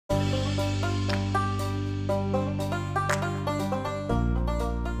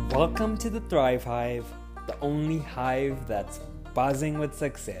Welcome to the Thrive Hive, the only hive that's buzzing with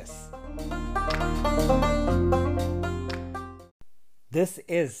success. This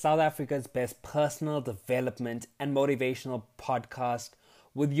is South Africa's best personal development and motivational podcast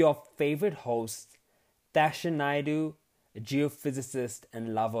with your favorite hosts, Dasha Naidu, a geophysicist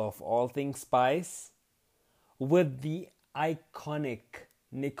and lover of all things spice, with the iconic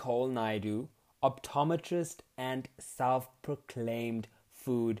Nicole Naidu, optometrist and self-proclaimed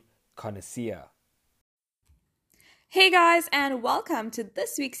food connoisseur. Hey guys, and welcome to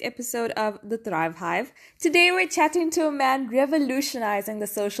this week's episode of The Thrive Hive. Today we're chatting to a man revolutionizing the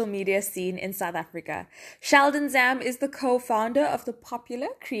social media scene in South Africa. Sheldon Zam is the co-founder of the popular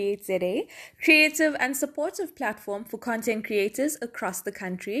Create ZA, creative and supportive platform for content creators across the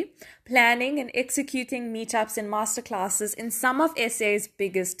country, planning and executing meetups and masterclasses in some of SA's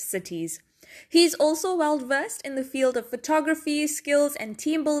biggest cities. He's also well-versed in the field of photography, skills and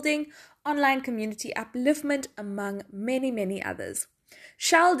team building, online community upliftment, among many, many others.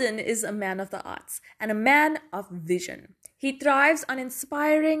 Sheldon is a man of the arts and a man of vision. He thrives on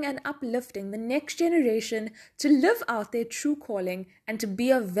inspiring and uplifting the next generation to live out their true calling and to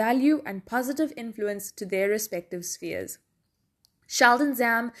be of value and positive influence to their respective spheres. Sheldon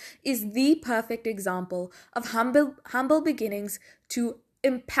Zam is the perfect example of humble beginnings to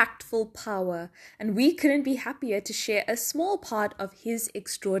impactful power, and we couldn't be happier to share a small part of his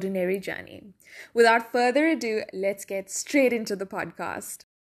extraordinary journey. Without further ado, let's get straight into the podcast.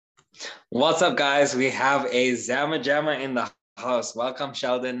 What's up, guys? We have a Zamma Jamma in the house. Welcome,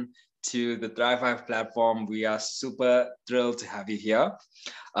 Sheldon, to the Thrive Hive platform. We are super thrilled to have you here.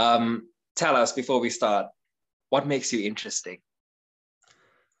 Tell us, before we start, what makes you interesting?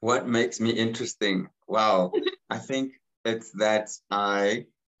 What makes me interesting? Wow, I think it's that I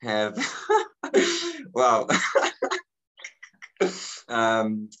have, wow,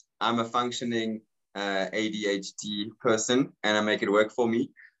 I'm a functioning ADHD person and I make it work for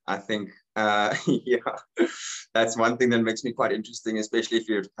me. I think, that's one thing that makes me quite interesting, especially if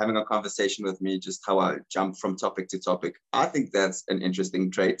you're having a conversation with me, just how I jump from topic to topic. I think that's an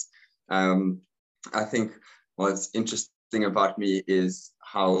interesting trait. I think what's interesting about me is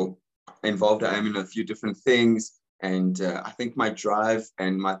how involved I am in a few different things. And I think my drive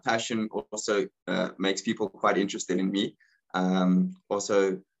and my passion also makes people quite interested in me.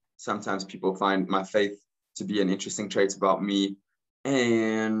 Also, sometimes people find my faith to be an interesting trait about me.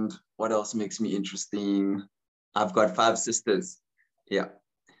 And what else makes me interesting? I've got 5 sisters. Yeah.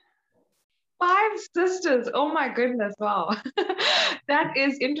 5 sisters. Oh my goodness. Wow. That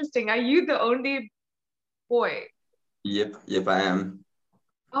is interesting. Are you the only boy? Yep, I am.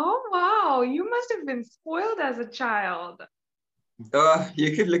 Oh, wow. You must have been spoiled as a child.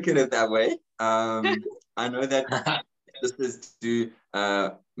 You could look at it that way. I know that sisters do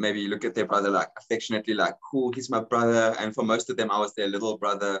maybe look at their brother like affectionately, like, cool, he's my brother. And for most of them, I was their little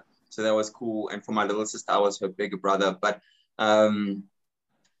brother. So that was cool. And for my little sister, I was her bigger brother. But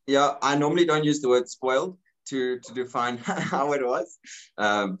yeah, I normally don't use the word spoiled to define how it was.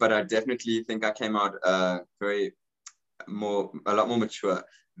 But I definitely think I came out a lot more mature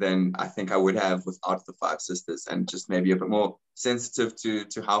than I think I would have without the 5 sisters, and just maybe a bit more sensitive to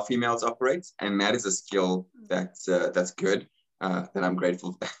how females operate. And that is a skill that's good, that I'm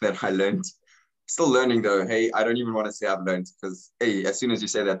grateful that I learned. Still learning though. Hey, I don't even want to say I've learned, because hey, as soon as you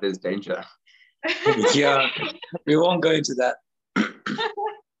say that, there's danger. Yeah, we won't go into that.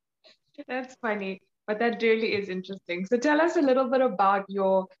 That's funny, but that really is interesting. So tell us a little bit about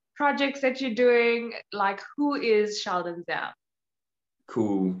your projects that you're doing. Like, who is Sheldon Zam?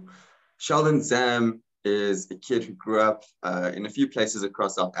 Cool. Sheldon Zam is a kid who grew up in a few places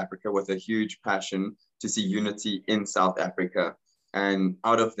across South Africa with a huge passion to see unity in South Africa. And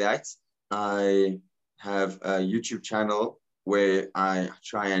out of that, I have a YouTube channel where I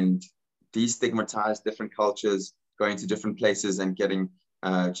try and destigmatize different cultures, going to different places and getting,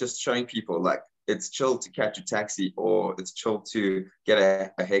 just showing people like, it's chill to catch a taxi, or it's chill to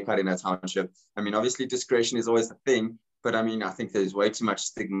get a haircut in a township. I mean, obviously discretion is always the thing, but I mean, I think there's way too much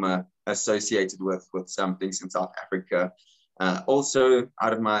stigma associated with some things in South Africa. Also,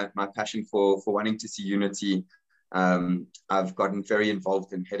 out of my passion for wanting to see unity, I've gotten very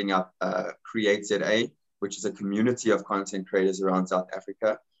involved in heading up Create ZA, which is a community of content creators around South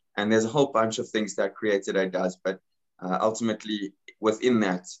Africa. And there's a whole bunch of things that Create ZA does, but ultimately within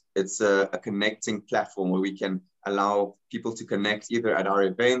that, it's a connecting platform where we can allow people to connect either at our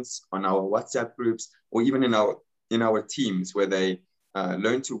events, on our WhatsApp groups, or even in our teams, where they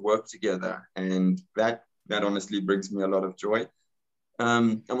learn to work together. And that honestly brings me a lot of joy.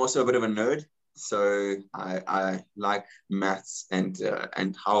 I'm also a bit of a nerd. So I like maths and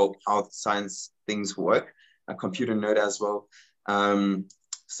how science things work. A computer nerd as well.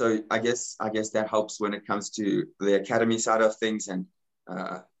 So I guess that helps when it comes to the academy side of things and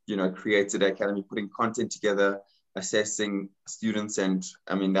created academy, putting content together, assessing students, and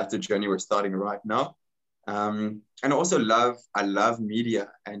I mean that's a journey we're starting right now. And also I love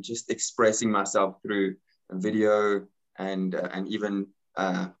media and just expressing myself through video and even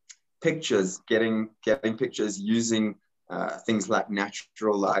pictures, getting pictures using things like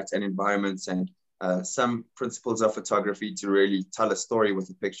natural light and environments and some principles of photography to really tell a story with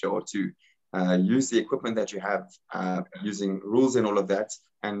a picture or to use the equipment that you have, using rules and all of that,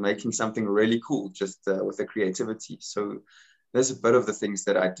 and making something really cool just with the creativity. So there's a bit of the things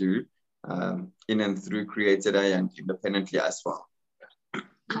that I do in and through Create Today and independently as well.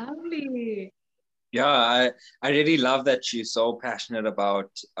 Lovely. Yeah, I really love that you're so passionate about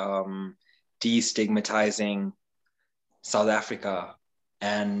destigmatizing South Africa.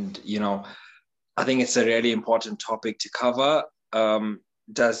 And, I think it's a really important topic to cover.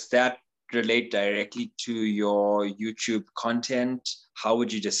 Does that relate directly to your YouTube content? How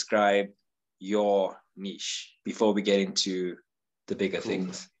would you describe your niche before we get into the bigger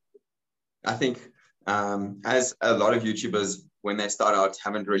things? I think as a lot of YouTubers, when they start out,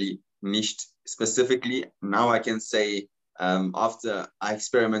 haven't really niched specifically. Now I can say after I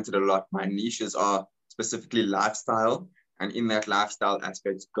experimented a lot, my niches are specifically lifestyle. And in that lifestyle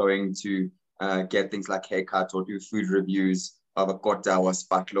aspect, going to get things like haircuts or do food reviews of a kota or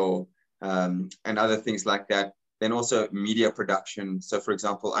spatlo and other things like that. Then also media production. So for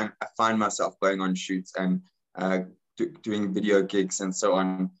example, I find myself going on shoots and doing video gigs and so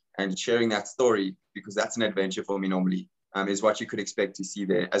on, and sharing that story, because that's an adventure for me normally, is what you could expect to see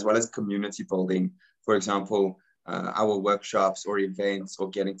there, as well as community building. For example, our workshops or events or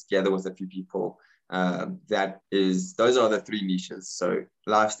getting together with a few people. Those are the three niches. So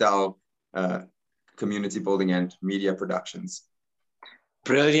lifestyle, community building, and media productions.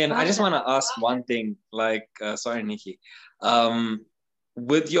 Brilliant. I just want to ask one thing, sorry, Nikki.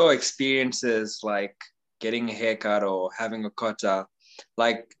 With your experiences, like getting a haircut or having a kota,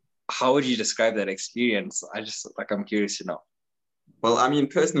 how would you describe that experience? I'm curious to know. Well, I mean,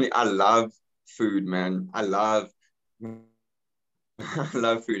 personally, I love food, man. I love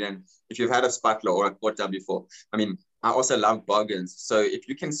food. And if you've had a spatla or a kota before, I mean, I also love bargains. So if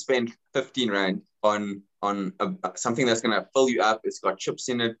you can spend 15 Rand on something that's going to fill you up, it's got chips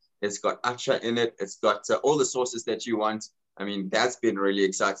in it, it's got acha in it, it's got all the sauces that you want. I mean, that's been really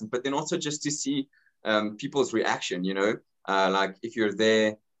exciting. But then also just to see people's reaction, like if you're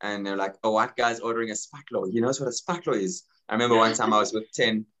there and they're like, oh, that guy's ordering a spatlo. He knows what a spatlo is. I remember one time I was with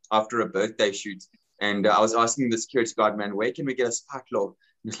 10 after a birthday shoot, and I was asking the security guard, man, where can we get a spatlo?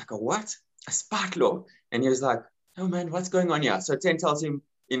 And he's like, a what? A spatlo? And he was like, oh, man, what's going on here? So 10 tells him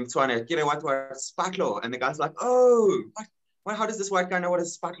in Tswana, get a what spatlo? And the guy's like, oh, what? How does this white guy know what a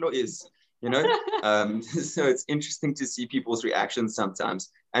spatlo is? So it's interesting to see people's reactions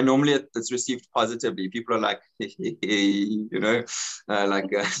sometimes. And normally it's received positively. People are like,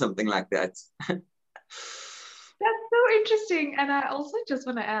 something like that. That's so interesting. And I also just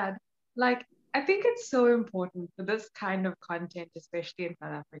want to add, I think it's so important for this kind of content, especially in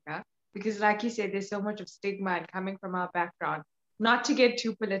South Africa, because like you said, there's so much of stigma and coming from our background, not to get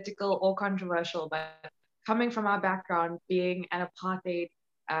too political or controversial, but coming from our background, being an apartheid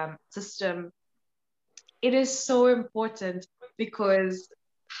system, it is so important because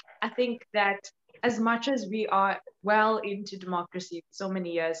I think that as much as we are well into democracy for so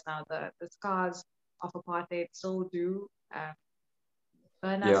many years now, the scars of apartheid still do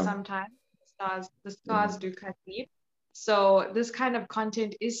burn us sometimes. The scars do cut deep. So this kind of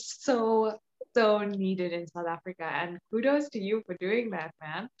content is so needed in South Africa, and kudos to you for doing that,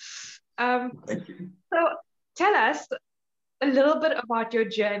 man. Thank you. So tell us a little bit about your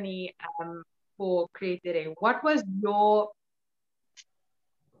journey for Create Today. What was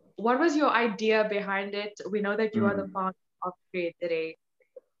your idea behind it? We know that you are the founder of Create Today.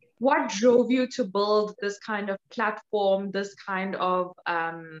 What drove you to build this kind of platform, this kind of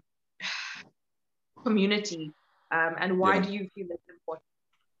community, and why do you feel it's important?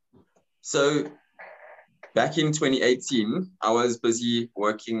 So back in 2018, I was busy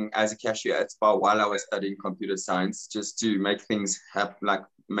working as a cashier at Spar while I was studying computer science, just to make things happen,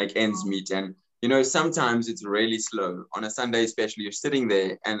 make ends meet. And sometimes it's really slow. On a Sunday especially, you're sitting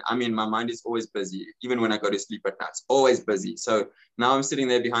there, and I mean, my mind is always busy. Even when I go to sleep at night, it's always busy. So now I'm sitting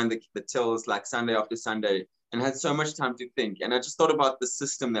there behind the tills like Sunday after Sunday, and had so much time to think. And I just thought about the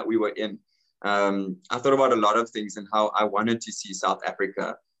system that we were in. I thought about a lot of things and how I wanted to see South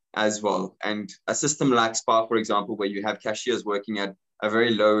Africa as well. And a system like Spark, for example, where you have cashiers working at a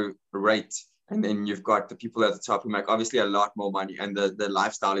very low rate, and then you've got the people at the top who make obviously a lot more money, and the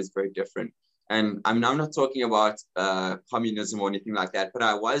lifestyle is very different. And I'm not talking about communism or anything like that, but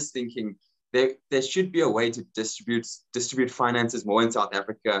I was thinking there should be a way to distribute finances more in South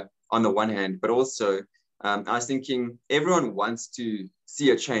Africa on the one hand, but also I was thinking everyone wants to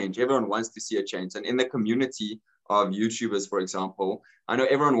see a change. Everyone wants to see a change. And in the community of YouTubers, for example, I know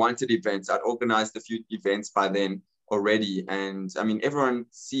everyone wanted events. I'd organized a few events by then already. And I mean, everyone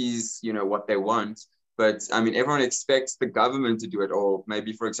sees, what they want, but I mean, everyone expects the government to do it. Or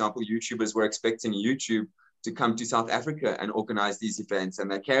maybe, for example, YouTubers were expecting YouTube to come to South Africa and organize these events.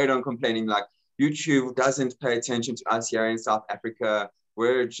 And they carried on complaining like, YouTube doesn't pay attention to us here in South Africa.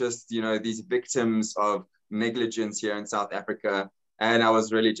 We're just, these victims of negligence here in South Africa. And I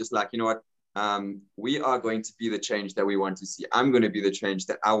was really just like, you know what? We are going to be the change that we want to see. I'm going to be the change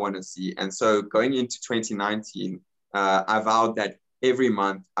that I want to see. And so going into 2019, I vowed that every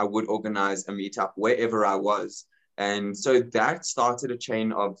month I would organize a meetup wherever I was. And so that started a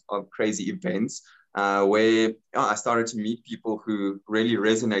chain of crazy events where I started to meet people who really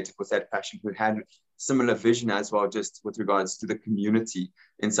resonated with that passion, who had similar vision as well, just with regards to the community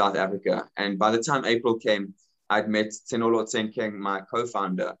in South Africa. And by the time April came, I'd met Tenolo Tsenkeng, my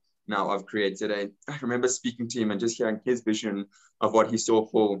co-founder now of Created A. I remember speaking to him and just hearing his vision of what he saw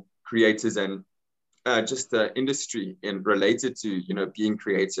for creators and just the industry in related to, being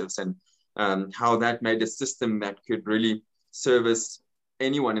creatives, and how that made a system that could really service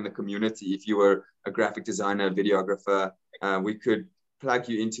anyone in the community. If you were a graphic designer, videographer, we could plug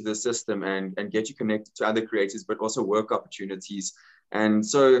you into the system and get you connected to other creators, but also work opportunities. And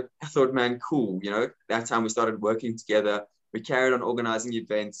so I thought, man, cool. That time we started working together. We carried on organizing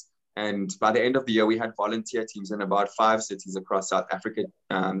events. And by the end of the year, we had volunteer teams in about 5 cities across South Africa,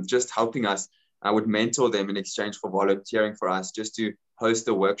 just helping us. I would mentor them in exchange for volunteering for us, just to host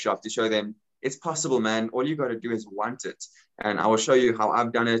a workshop to show them it's possible, man. All you got to do is want it. And I will show you how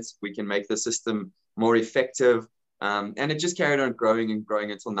I've done it. We can make the system more effective. And it just carried on growing and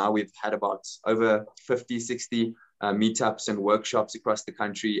growing until now we've had about over 50, 60 meetups and workshops across the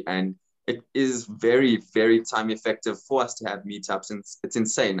country. And it is very, very time effective for us to have meetups. And it's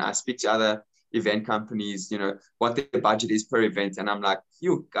insane. I speak to other event companies, what their budget is per event. And I'm like,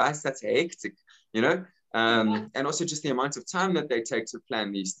 you guys, that's hectic, and also just the amount of time that they take to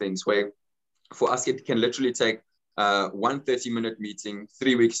plan these things, where for us, it can literally take 1 30-minute meeting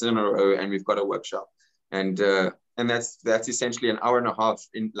 3 weeks in a row, and we've got a workshop. And that's essentially an hour and a half,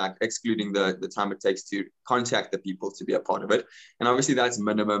 in like excluding the time it takes to contact the people to be a part of it. And obviously that's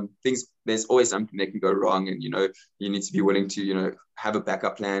minimum. There's always something that can go wrong, and you need to be willing to have a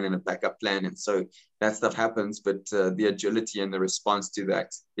backup plan and a backup plan. And so that stuff happens, but the agility and the response to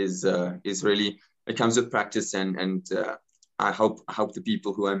that is really, it comes with practice, and I help the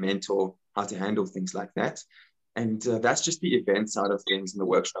people who I mentor how to handle things like that. And that's just the event side of things and the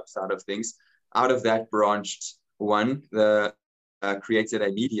workshop side of things. Out of that branched the Created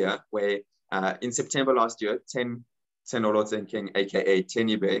a Media, where in September last year, Tenolo Tsenkeng, aka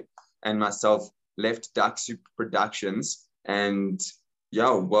Tenibe, and myself left Duck Soup Productions. And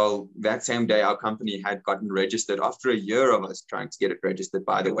that same day, our company had gotten registered after a year of us trying to get it registered,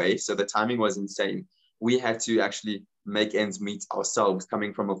 by the way. So the timing was insane. We had to actually make ends meet ourselves,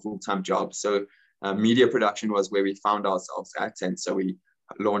 coming from a full-time job. So media production was where we found ourselves at. And so we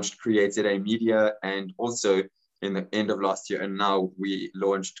launched Created a Media, and also in the end of last year. And now we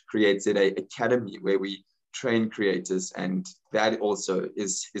launched Created a Academy, where we train creators. And that also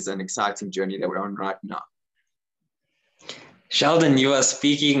is an exciting journey that we're on right now. Sheldon, you are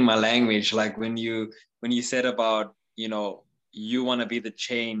speaking my language. Like when you said about, you want to be the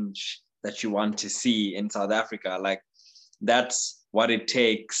change that you want to see in South Africa, like that's what it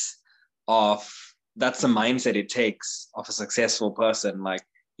takes that's the mindset it takes of a successful person. Like,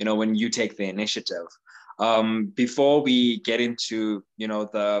 when you take the initiative. Before we get into,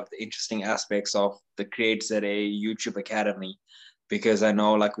 the interesting aspects of the Created a YouTube Academy, because I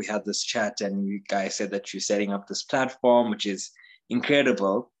know like we had this chat and you guys said that you're setting up this platform, which is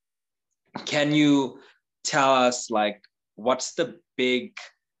incredible. Can you tell us like, what's the big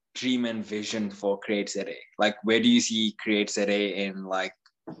dream and vision for Created a? Like, where do you see Created a in like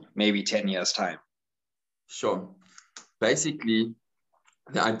maybe 10 years time? Sure. Basically,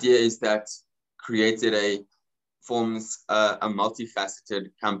 the idea is that Created a forms a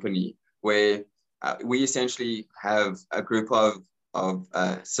multifaceted company where we essentially have a group of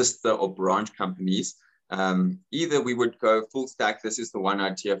sister or branch companies. Either we would go full stack. This is the one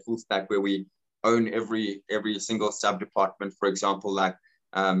idea, full stack, where we own every single sub department. For example, like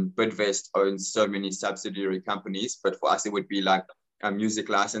Bidvest owns so many subsidiary companies, but for us, it would be like a music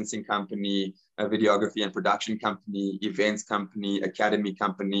licensing company, a videography and production company, events company, academy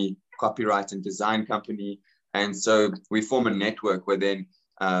company, copyright and design company. And so we form a network where then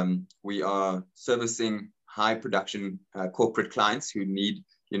we are servicing high production corporate clients who need,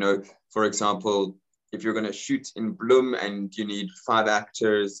 for example, if you're going to shoot in Bloom and you need 5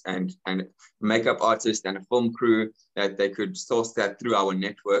 actors and makeup artist and a film crew, that they could source that through our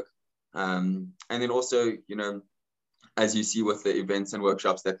network. And then also, as you see with the events and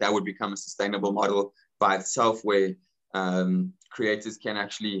workshops, that would become a sustainable model by itself, where creators can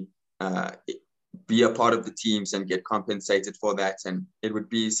actually be a part of the teams and get compensated for that. And it would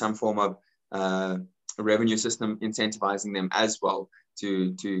be some form of revenue system incentivizing them as well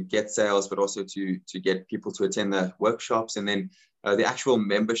to get sales, but also to get people to attend the workshops. And then the actual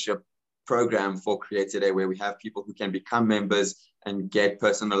membership program for Create Today, where we have people who can become members and get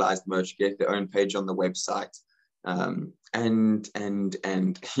personalized merch, get their own page on the website. And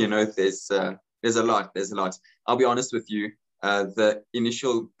there's a lot. I'll be honest with you. The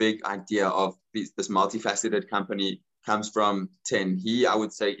initial big idea of this multifaceted company comes from Ten. He, I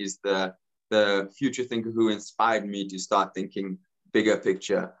would say, is the future thinker who inspired me to start thinking bigger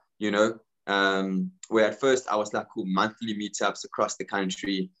picture, where at first I was like, cool, monthly meetups across the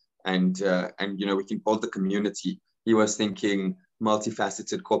country and we can build the community. He was thinking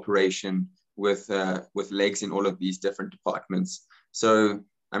multifaceted corporation with legs in all of these different departments. So,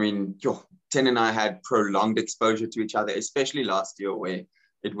 I mean, Ten and I had prolonged exposure to each other, especially last year, where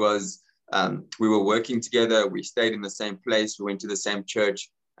it was, we were working together, we stayed in the same place, we went to the same church,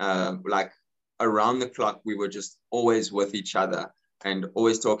 like around the clock, we were just always with each other and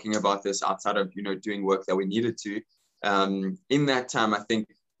always talking about this outside of, doing work that we needed to. In that time, I think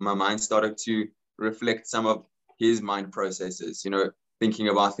my mind started to reflect some of his mind processes, thinking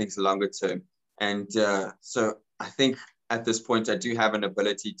about things longer term. And so I think at this point, I do have an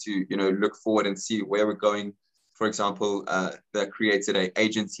ability to, look forward and see where we're going. For example, the Create Today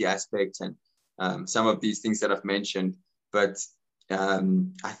agency aspect and some of these things that I've mentioned. But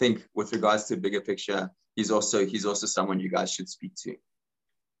I think with regards to bigger picture, he's also someone you guys should speak to.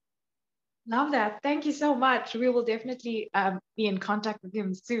 Love that. Thank you so much. We will definitely be in contact with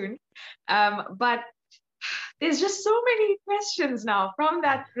him soon. But there's just so many questions now from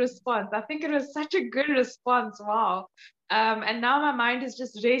that response. I think it was such a good response. Wow. And now my mind is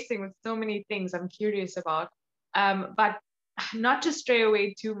just racing with so many things I'm curious about. But not to stray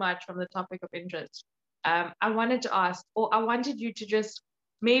away too much from the topic of interest. I wanted to ask, or I wanted you to just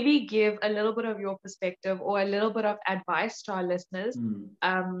maybe give a little bit of your perspective or a little bit of advice to our listeners.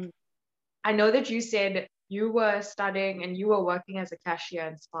 I know that you said you were studying and you were working as a cashier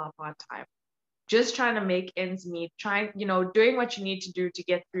in Spa part-time, just trying to make ends meet, doing what you need to do to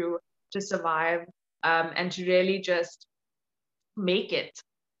get through, to survive, and to really just make it.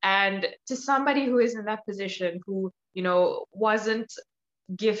 And to somebody who is in that position, who, wasn't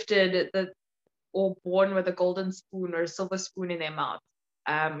gifted or born with a golden spoon or a silver spoon in their mouth,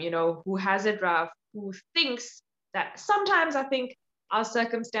 who has it rough, who thinks that sometimes I think our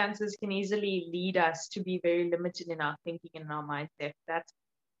circumstances can easily lead us to be very limited in our thinking and in our mindset. That's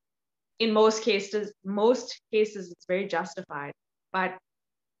in most cases, it's very justified. But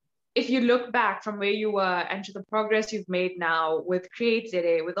if you look back from where you were and to the progress you've made now with Create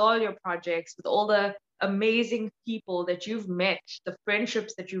Today, with all your projects, with all the amazing people that you've met, the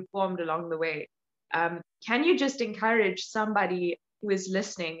friendships that you've formed along the way, can you just encourage somebody who is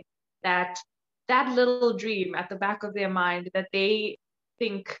listening that little dream at the back of their mind that they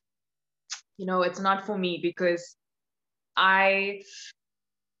think, it's not for me because I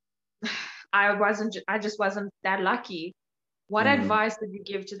just wasn't that lucky. What advice would you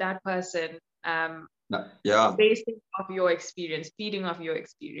give to that person? Basing off your experience, feeding off your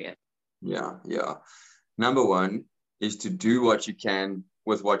experience. Yeah. Number one is to do what you can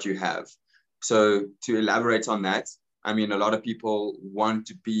with what you have. So to elaborate on that, I mean, a lot of people want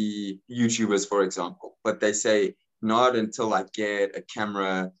to be YouTubers, for example, but they say, not until I get a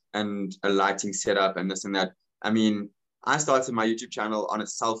camera and a lighting setup and this and that. I mean, I started my YouTube channel on a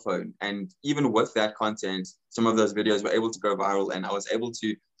cell phone, and even with that content, some of those videos were able to go viral, and I was able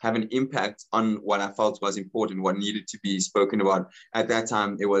to have an impact on what I felt was important, what needed to be spoken about. At that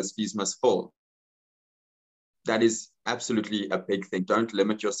time, it was Fees Must Fall. That is absolutely a big thing. Don't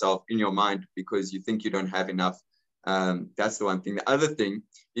limit yourself in your mind because you think you don't have enough. That's the one thing. The other thing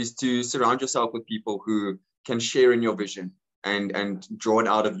is to surround yourself with people who can share in your vision and draw it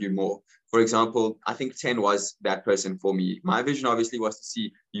out of you more. For example, I think Ten was that person for me. My vision obviously was to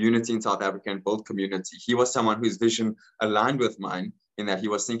see unity in South Africa and build community. He was someone whose vision aligned with mine in that he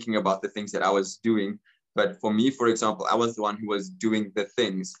was thinking about the things that I was doing. But for me, for example, I was the one who was doing the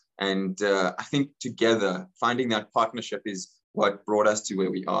things. And I think together, finding that partnership is what brought us to where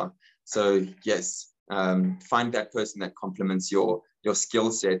we are. So yes, find that person that complements your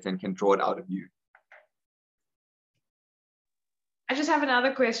skill set and can draw it out of you. I just have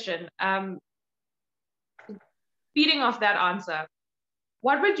another question. Feeding off that answer,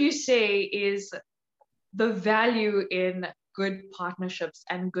 what would you say is the value in good partnerships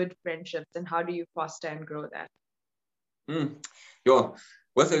and good friendships, and how do you foster and grow that? Yeah,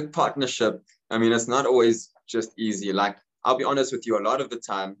 with a partnership, I mean, it's not always just easy. Like, I'll be honest with you, a lot of the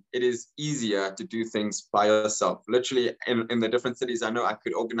time, it is easier to do things by yourself. Literally, in the different cities, I know I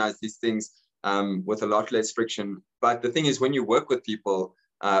could organize these things with a lot less friction. But the thing is, when you work with people,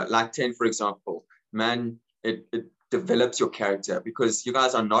 like 10, for example, man, it develops your character, because you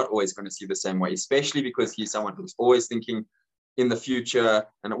guys are not always going to see the same way, especially because he's someone who's always thinking in the future,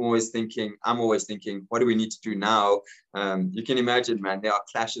 and I'm always thinking, what do we need to do now? You can imagine, man, there are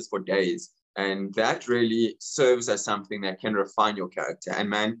clashes for days, and that really serves as something that can refine your character. And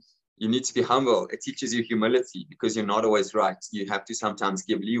man, you need to be humble. It teaches you humility, because you're not always right. You have to sometimes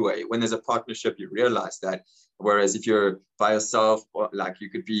give leeway. When there's a partnership, you realize that. Whereas if you're by yourself, or like you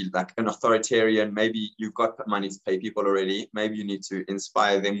could be like an authoritarian, maybe you've got money to pay people already. Maybe you need to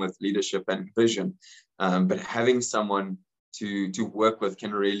inspire them with leadership and vision. But having someone to work with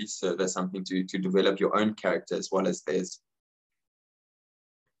can really serve as something to develop your own character as well as theirs.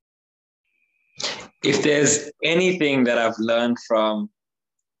 If there's anything that I've learned from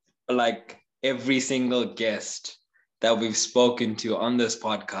like every single guest that we've spoken to on this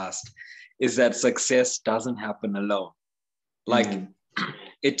podcast, is that success doesn't happen alone. Like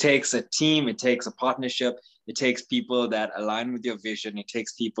it takes a team, it takes a partnership, it takes people that align with your vision, it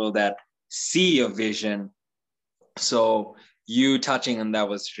takes people that see your vision. So you touching on that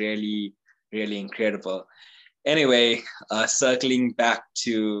was really, really incredible. Anyway, circling back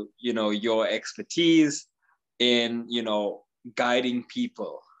to, your expertise in, guiding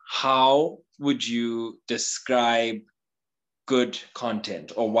people, how would you describe good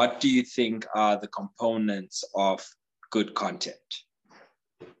content, or what do you think are the components of good content?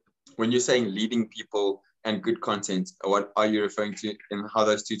 When you're saying leading people and good content, what are you referring to, and how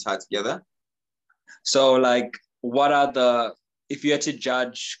those two tie together? So like, if you had to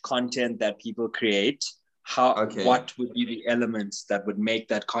judge content that people create, what would be the elements that would make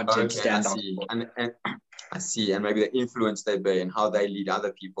that content stand out? And I see, and maybe the influence they bear and how they lead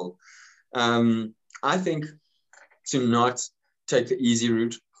other people. I think to not take the easy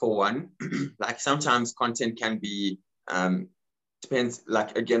route, for one. Like sometimes content can be, depends,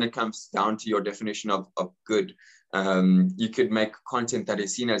 like again, it comes down to your definition of good. You could make content that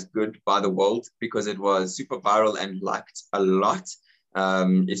is seen as good by the world because it was super viral and liked a lot,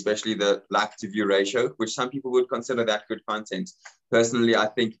 especially the like to view ratio, which some people would consider that good content. Personally, I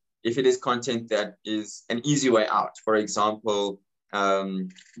think if it is content that is an easy way out, for example,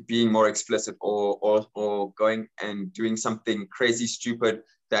 being more explicit or going and doing something crazy stupid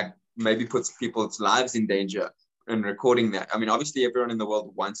that maybe puts people's lives in danger, and recording that. I mean, obviously everyone in the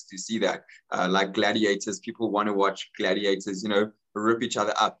world wants to see that, like gladiators, people want to watch gladiators, rip each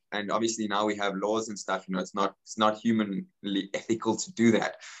other up. And obviously now we have laws and stuff, it's not humanly ethical to do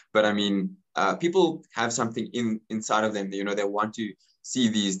that. But I mean, people have something inside of them, they want to see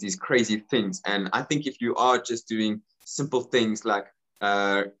these crazy things. And I think if you are just doing simple things like,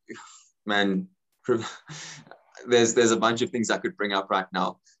 man, there's a bunch of things I could bring up right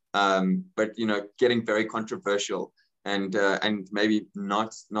now. But getting very controversial and maybe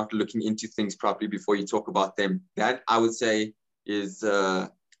not looking into things properly before you talk about them, that I would say is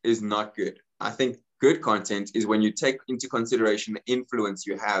not good. I think good content is when you take into consideration the influence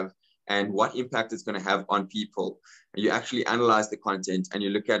you have and what impact it's going to have on people. You actually analyze the content and you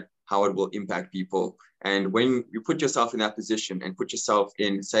look at how it will impact people. And when you put yourself in that position and put yourself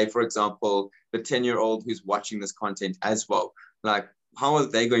in, say, for example, the 10-year-old who's watching this content as well, like, how are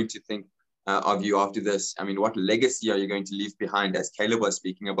they going to think of you after this? I mean, what legacy are you going to leave behind, as Caleb was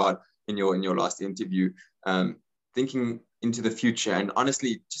speaking about in your last interview? Thinking into the future and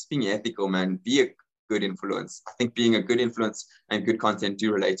honestly just being ethical, man. Be a good influence. I think being a good influence and good content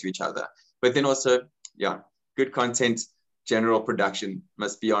do relate to each other. But then also, yeah, good content, general production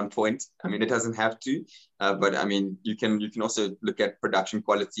must be on point. I mean, it doesn't have to, but I mean, you can also look at production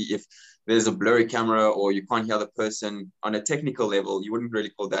quality. If there's a blurry camera or you can't hear the person on a technical level, you wouldn't really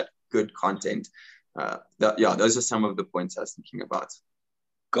call that good content. Those are some of the points I was thinking about.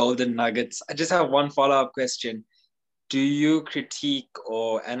 Golden nuggets. I just have one follow-up question. do you critique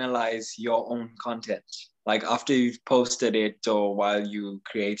or analyze your own content? Like after you've posted it or while you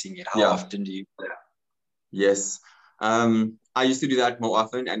creating it, how Yeah. often do you do that? Yes. I used to do that more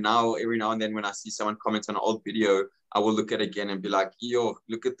often, and now every now and then when I see someone comment on an old video, I will look at it again and be like, yo,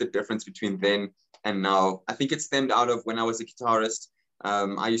 look at the difference between then and now. I think it stemmed out of when I was a guitarist.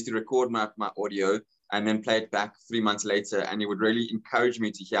 I used to record my audio and then play it back 3 months later, and it would really encourage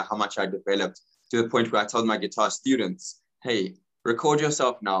me to hear how much I developed, to the point where I told my guitar students, hey, record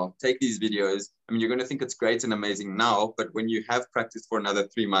yourself now, take these videos. I mean, you're going to think it's great and amazing now, but when you have practiced for another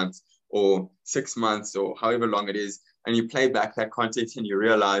 3 months or 6 months or however long it is, and you play back that content and you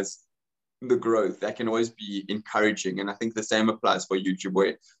realize the growth, that can always be encouraging. And I think the same applies for YouTube,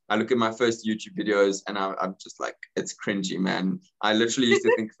 where I look at my first YouTube videos and I'm just like, it's cringy, man. I literally used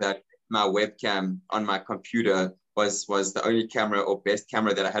to think that my webcam on my computer was the only camera or best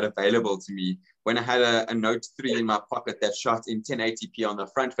camera that I had available to me, when I had a Note 3 in my pocket that shot in 1080p on the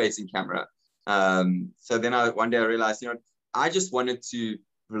front-facing camera. So then one day I realized, I just wanted to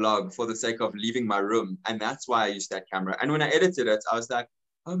vlog for the sake of leaving my room, and that's why I used that camera. And when I edited it, I was like,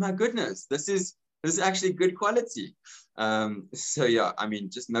 oh my goodness, this is actually good quality. So yeah, I mean,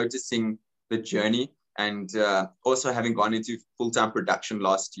 just noticing the journey, and also having gone into full-time production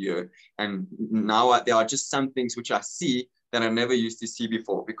last year, and now there are just some things which I see that I never used to see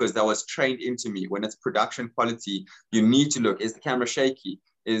before, because that was trained into me. When it's production quality, you need to look, is the camera shaky?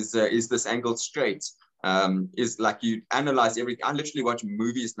 Is this angle straight? Is like, you analyze everything. I literally watch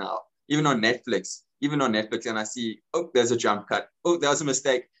movies now, even on Netflix, and I see, oh, there's a jump cut. Oh, there was a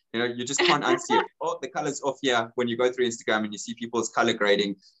mistake. You just can't unsee it. Oh, the color's off here. When you go through Instagram and you see people's color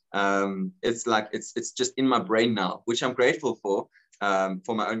grading, it's like, it's just in my brain now, which I'm grateful for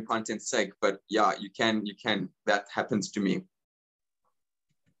my own content's sake. But yeah, you can, that happens to me.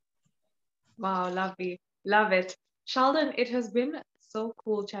 Wow, lovely. Love it. Sheldon, it has been so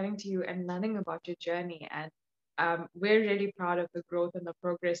cool chatting to you and learning about your journey. And we're really proud of the growth and the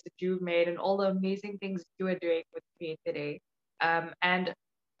progress that you've made and all the amazing things you are doing with Create Today. And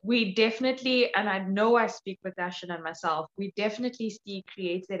we definitely, and I know I speak with Dashan and myself, we definitely see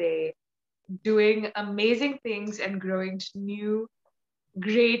Create Today doing amazing things and growing to new,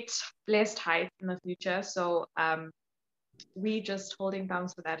 great, blessed heights in the future. So we just holding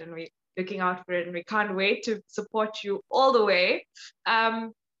thumbs for that, and we looking out for it, and we can't wait to support you all the way.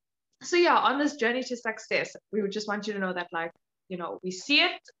 So yeah, on this journey to success, we would just want you to know that, like, we see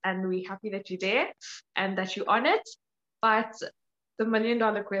it and we're happy that you're there and that you're on it. But the $1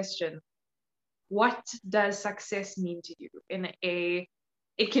 million question, what does success mean to you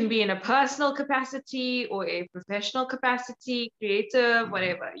it can be in a personal capacity or a professional capacity, creative,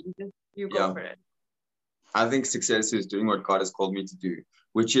 whatever. You go for it. I think success is doing what God has called me to do,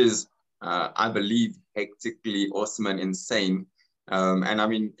 which is, I believe, hectically awesome and insane. And I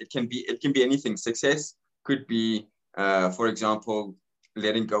mean, it can be anything. Success could be, for example,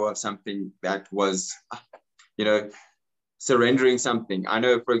 letting go of something that was, surrendering something. I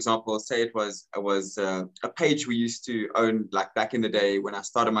know, for example, say it was a page we used to own, like back in the day when I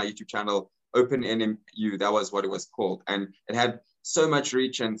started my YouTube channel, Open NMU, that was what it was called. And it had so much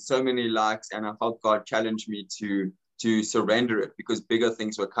reach and so many likes, and I felt God challenged me to surrender it, because bigger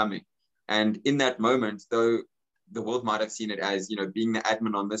things were coming. And in that moment, though the world might have seen it as, being the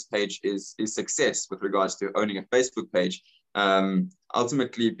admin on this page is success with regards to owning a Facebook page,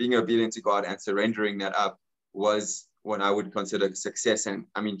 ultimately being obedient to God and surrendering that up was what I would consider success. And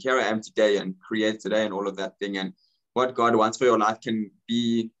I mean, here I am today and Create Today and all of that thing. And what God wants for your life can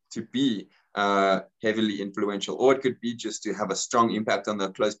be to be heavily influential, or it could be just to have a strong impact on the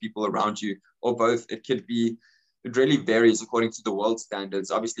close people around you, or both. It really varies according to the world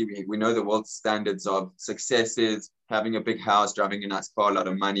standards. Obviously, we know the world standards of success is having a big house, driving a nice car, a lot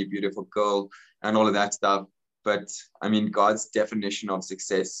of money, beautiful girl, and all of that stuff. But I mean, God's definition of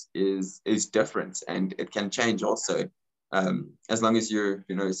success is different, and it can change also, as long as you're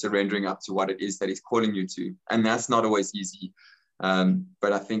surrendering up to what it is that He's calling you to, and that's not always easy.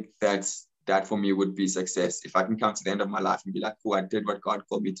 But I think that for me would be success. If I can come to the end of my life and be like, oh, I did what God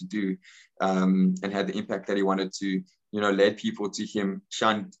called me to do, and had the impact that He wanted to, led people to Him,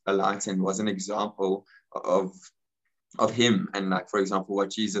 shined a light, and was an example of Him, and, like, for example, what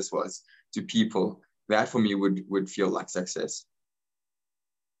Jesus was to people. That for me would feel like success.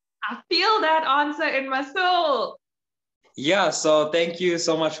 I feel that answer in my soul. Yeah, so thank you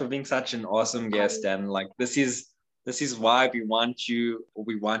so much for being such an awesome guest. And like, this is why we wanted you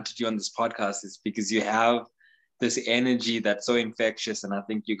on this podcast, is because you have this energy that's so infectious, and I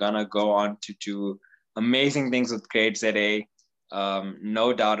think you're gonna go on to do amazing things with Create Today.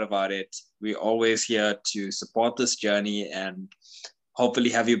 No doubt about it. We're always here to support this journey and hopefully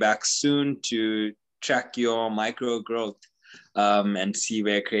have you back soon to track your micro growth and see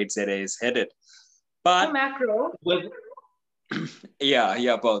where Create ZA is headed. But Or macro.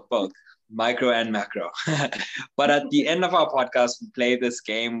 yeah, both micro and macro. But at the end of our podcast, we play this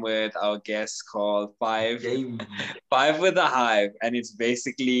game with our guests called Five with a Hive, and it's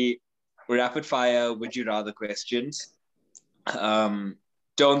basically rapid fire would you rather questions.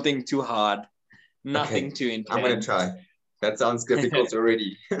 Don't think too hard, nothing too intense. I'm gonna try. That sounds difficult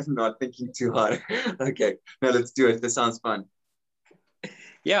already. Not thinking too hard. Okay, now let's do it. This sounds fun.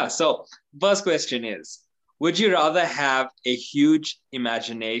 Yeah, so first question is, would you rather have a huge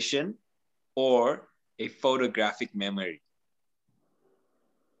imagination or a photographic memory?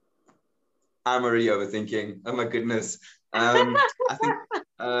 I'm already overthinking. Oh my goodness. I think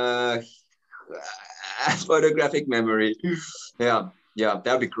photographic memory. Yeah,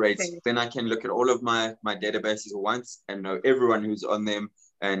 that'd be great. Okay. Then I can look at all of my databases at once and know everyone who's on them,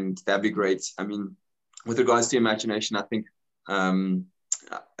 and that'd be great. I mean, with regards to imagination, I think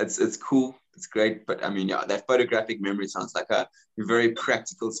it's cool. It's great, but I mean, yeah, that photographic memory sounds like a very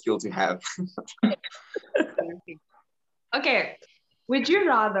practical skill to have. Okay. Would you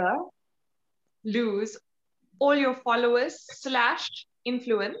rather lose all your followers /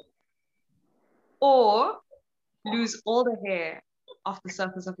 influence or lose all the hair off the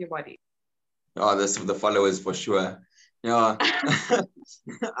surface of your body? Oh, this the followers for sure. Yeah.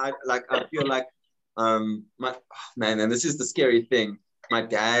 I feel like and this is the scary thing. My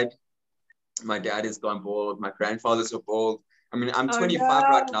dad is gone bald. My grandfathers are bald. I mean, I'm 25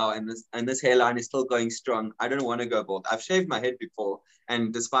 right now, and this hairline is still going strong. I don't want to go bald. I've shaved my head before,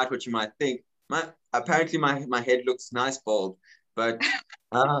 and despite what you might think, apparently my head looks nice bald. But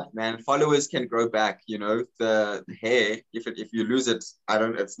man, followers can grow back. You know, the hair. If you lose it,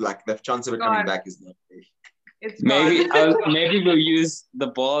 It's like the chance of it coming back is not big. Maybe we'll use the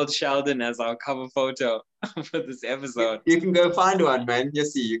bald Sheldon as our cover photo for this episode. You can go find one, man. You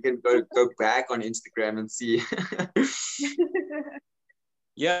see, you can go back on Instagram and see.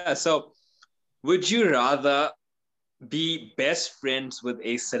 Yeah. So, would you rather be best friends with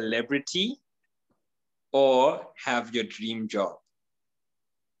a celebrity or have your dream job?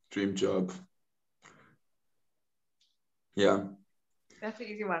 Dream job. Yeah. That's an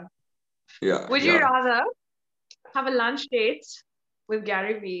easy one. Yeah. Would you rather have a lunch date with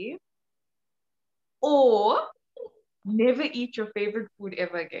Gary Vee or never eat your favorite food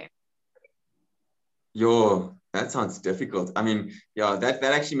ever again? Yo, that sounds difficult. I mean, yeah, that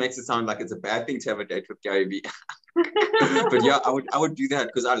actually makes it sound like it's a bad thing to have a date with Gary Vee. But yeah, I would do that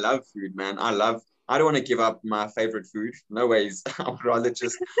because I love food, man. I don't want to give up my favorite food. No ways. I would rather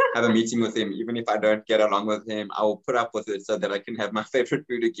just have a meeting with him. Even if I don't get along with him, I will put up with it so that I can have my favorite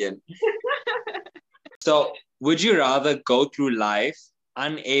food again. So, would you rather go through life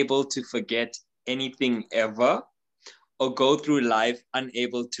unable to forget anything ever or go through life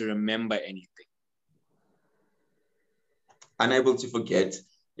unable to remember anything? Unable to forget.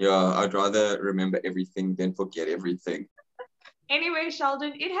 Yeah, I'd rather remember everything than forget everything. Anyway,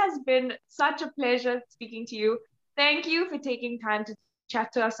 Sheldon, it has been such a pleasure speaking to you. Thank you for taking time to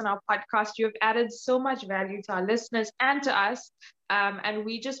chat to us on our podcast. You have added so much value to our listeners and to us. And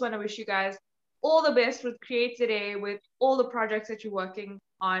we just want to wish you guys all the best with Create Today, with all the projects that you're working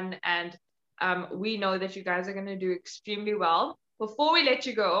on. And we know that you guys are going to do extremely well. Before we let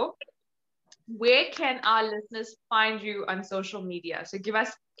you go, where can our listeners find you on social media? So give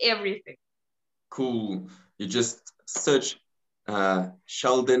us everything. Cool. You just search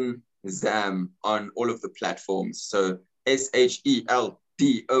Sheldon Zam on all of the platforms. So SHELDON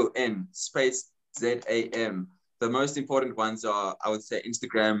space ZAM. The most important ones are, I would say,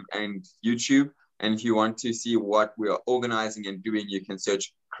 Instagram and YouTube. And if you want to see what we are organizing and doing, you can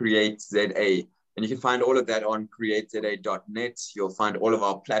search Create ZA. And you can find all of that on createza.net. You'll find all of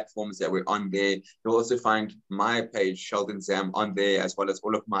our platforms that we're on there. You'll also find my page, Sheldon Zam, on there, as well as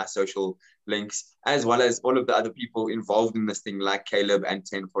all of my social links, as well as all of the other people involved in this thing, like Caleb and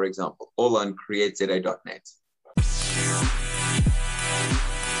Ten, for example, all on createza.net.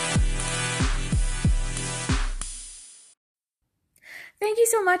 Thank you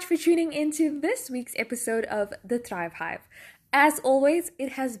so much for tuning into this week's episode of The Thrive Hive. As always,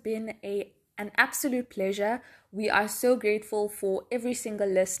 it has been an absolute pleasure. We are so grateful for every single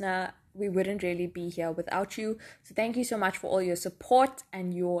listener. We wouldn't really be here without you. So thank you so much for all your support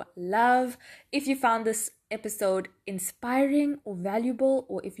and your love. If you found this episode inspiring or valuable,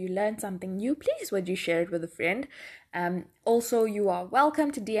 or if you learned something new, please would you share it with a friend. Also, you are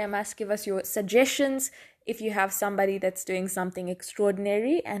welcome to DM us, give us your suggestions, If you have somebody that's doing something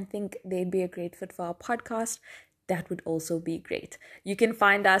extraordinary and think they'd be a great fit for our podcast, that would also be great. You can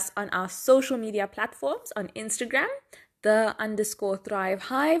find us on our social media platforms on Instagram, _Thrive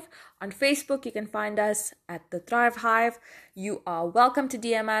Hive. On Facebook, you can find us at the Thrive Hive. You are welcome to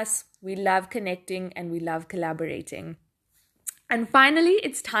DM us. We love connecting and we love collaborating. And finally,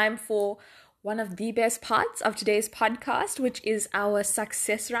 it's time for one of the best parts of today's podcast, which is our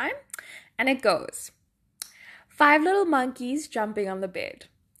success rhyme. And it goes: 5 little monkeys jumping on the bed.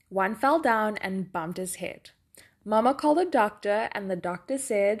 One fell down and bumped his head. Mama called the doctor, and the doctor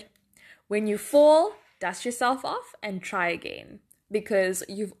said, when you fall, dust yourself off and try again, because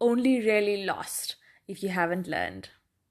you've only really lost if you haven't learned.